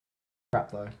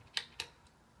crap though.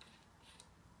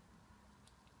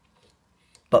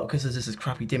 But because this is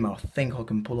crappy dimmer, I think I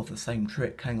can pull off the same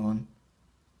trick. Hang on.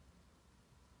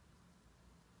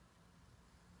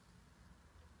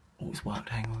 Oh, it's worked,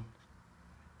 hang on.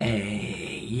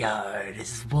 Hey, yo,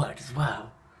 this has worked as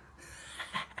well.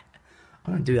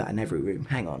 I'm gonna do that in every room,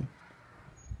 hang on.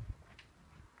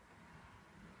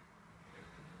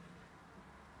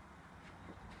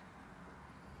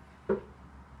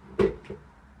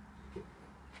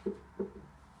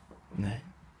 No.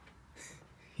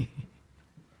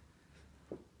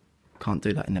 Can't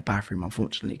do that in the bathroom,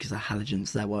 unfortunately, because the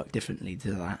halogens, they work differently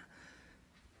to that.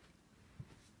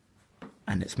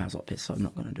 And it smells like piss, so I'm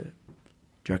not going to do it.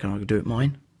 Do you reckon I could do it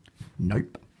mine?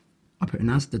 Nope. I put an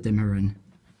Asda dimmer in.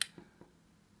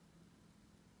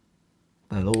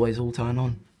 They'll always all turn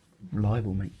on.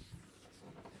 Reliable, mate.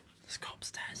 Let's go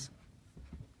upstairs.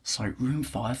 So, room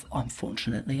 5,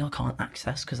 unfortunately, I can't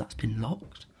access because that's been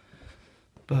locked.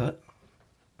 But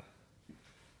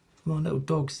my little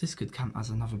dogs, this could count as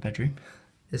another bedroom.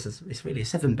 It's really a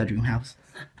 7-bedroom house.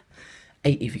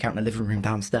 8 if you count the living room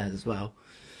downstairs as well.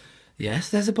 Yes,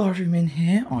 there's a bathroom in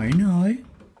here, I know.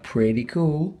 Pretty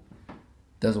cool.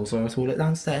 There's also a toilet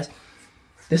downstairs.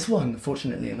 This one,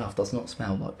 fortunately enough, does not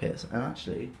smell like piss. And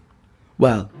actually,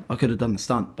 well, I could have done the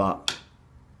stunt, but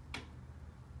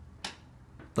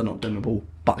they're not dimmable.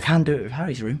 But I can do it with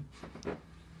Harry's room.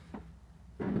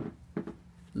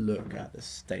 Look at the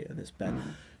state of this bed.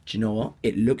 Do you know what?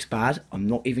 It looks bad. I'm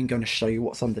not even going to show you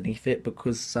what's underneath it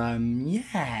because,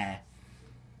 yeah.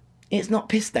 It's not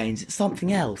piss stains, it's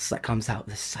something else that comes out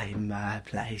the same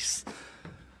place.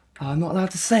 I'm not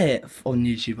allowed to say it on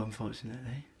YouTube,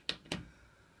 unfortunately.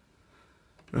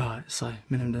 Right, so,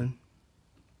 minimum.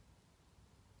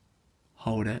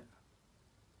 Hold it.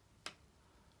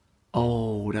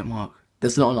 Oh, don't work.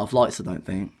 There's not enough lights, I don't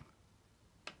think.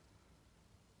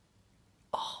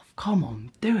 Oh, come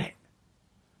on, do it.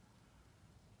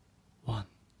 1,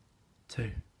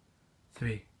 2,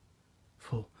 3,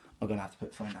 4. I'm gonna have to put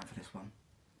the phone down for this one.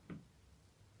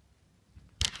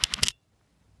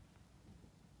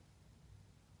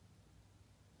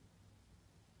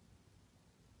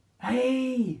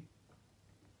 Hey!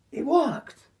 It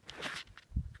worked!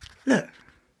 Look.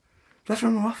 Let's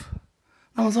run off.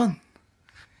 That one's on.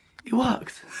 It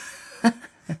worked. It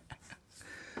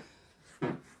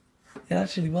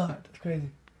actually worked. That's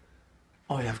crazy.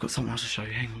 Oh yeah, I've got something else to show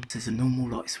you. Hang on. There's a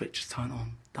normal light switch to turn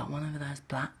on. That one over there is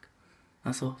black.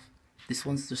 That's off. This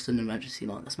one's just an emergency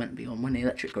light that's meant to be on. When the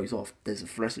electric goes off, there's a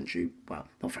fluorescent tube. Well,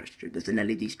 not fluorescent tube. There's an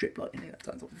LED strip light in here that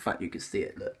turns off. In fact, you can see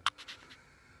it. Look.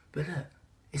 But look,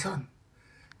 it's on.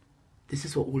 This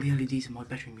is what all the LEDs in my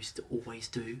bedroom used to always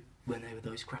do when they were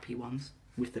those crappy ones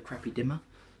with the crappy dimmer.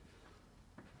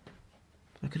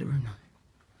 Look at the room now.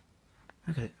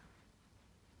 Look at it.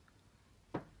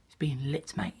 It's being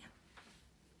lit, mate.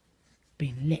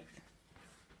 Being lit.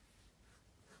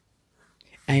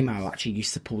 Amo actually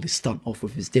used to pull this stunt off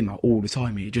with his dimmer all the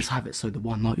time. He'd just have it so the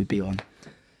one light would be on.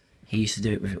 He used to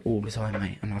do it with it all the time,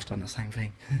 mate, and I've done the same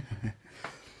thing.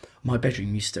 My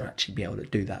bedroom used to actually be able to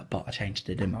do that, but I changed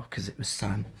the dimmer because it was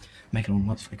making all the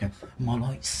lights flicker. My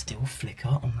lights still flicker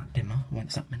on that dimmer when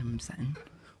it's at minimum setting,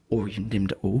 or even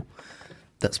dimmed at all.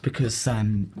 That's because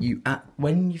when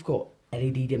you've got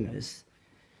LED dimmers,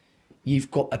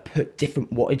 you've got to put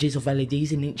different wattages of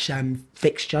LEDs in each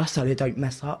fixture so they don't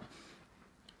mess up.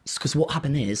 Because what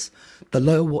happened is, the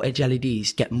lower wattage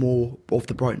LEDs get more of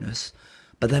the brightness,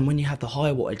 but then when you have the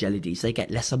higher wattage LEDs, they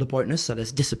get less of the brightness, so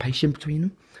there's dissipation between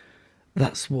them.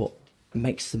 That's what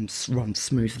makes them run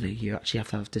smoothly. You actually have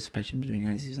to have dissipation between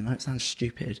LEDs. I know it sounds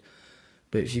stupid,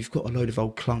 but if you've got a load of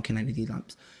old clunking LED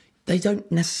lamps, they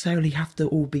don't necessarily have to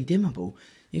all be dimmable.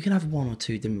 You can have 1 or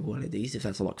 2 dimmable LEDs if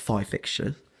that's like 5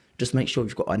 fixtures. Just make sure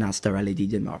you've got an Asda LED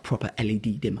dimmer, a proper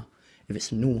LED dimmer. If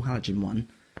it's a normal halogen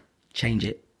one, change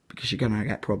it, because you're going to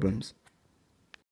get problems.